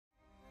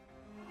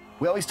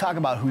We always talk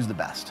about who's the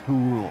best, who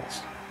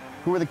rules,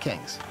 who are the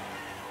kings.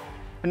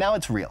 But now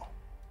it's real,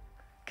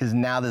 because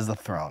now there's the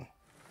throne.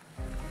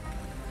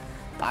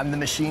 I'm the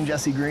Machine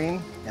Jesse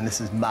Green, and this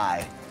is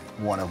my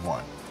one of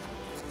one.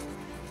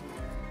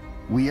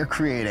 We are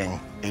creating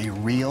a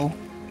real,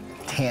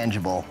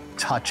 tangible,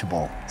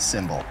 touchable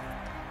symbol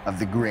of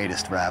the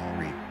greatest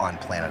rivalry on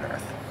planet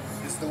Earth.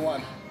 It's the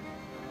one.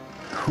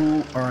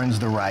 Who earns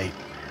the right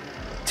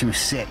to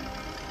sit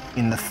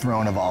in the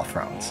throne of all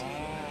thrones?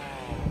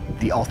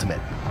 The ultimate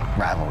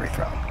rivalry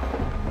throne.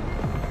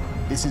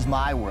 This is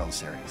my World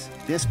Series.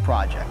 This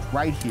project,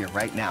 right here,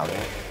 right now.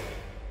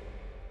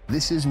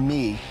 This is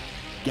me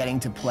getting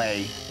to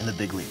play in the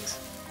big leagues.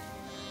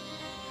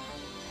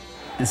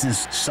 This is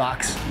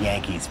Sox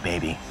Yankees,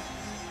 baby,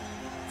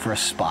 for a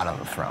spot on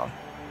the throne.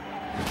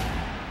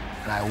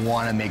 And I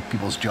want to make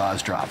people's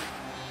jaws drop.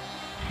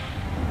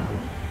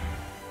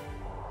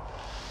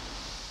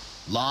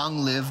 Long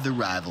live the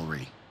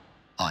rivalry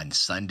on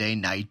Sunday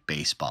Night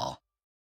Baseball.